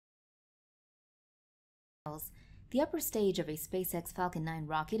details. The upper stage of a SpaceX Falcon 9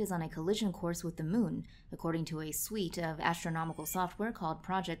 rocket is on a collision course with the Moon, according to a suite of astronomical software called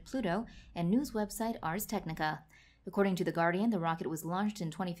Project Pluto and news website Ars Technica. According to The Guardian, the rocket was launched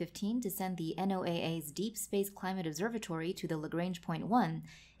in 2015 to send the NOAA's Deep Space Climate Observatory to the Lagrange Point 1,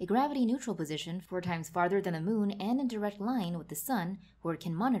 a gravity-neutral position 4 times farther than the Moon and in direct line with the Sun, where it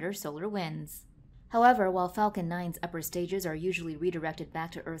can monitor solar winds. However, while Falcon 9's upper stages are usually redirected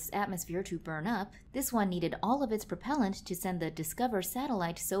back to Earth's atmosphere to burn up, this one needed all of its propellant to send the DSCOVR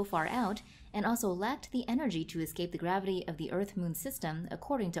satellite so far out and also lacked the energy to escape the gravity of the Earth-Moon system,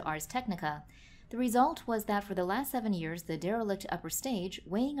 according to Ars Technica. The result was that for the last 7 years, the derelict upper stage,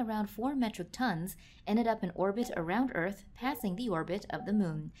 weighing around 4 metric tons, ended up in orbit around Earth, passing the orbit of the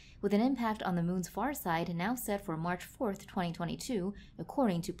Moon, with an impact on the Moon's far side now set for March 4, 2022,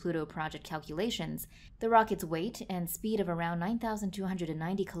 according to Pluto Project calculations. The rocket's weight and speed of around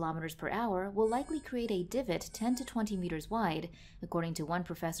 9,290 kilometers per hour will likely create a divot 10 to 20 meters wide, according to one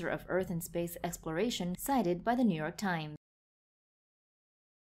professor of Earth and space exploration cited by the New York Times.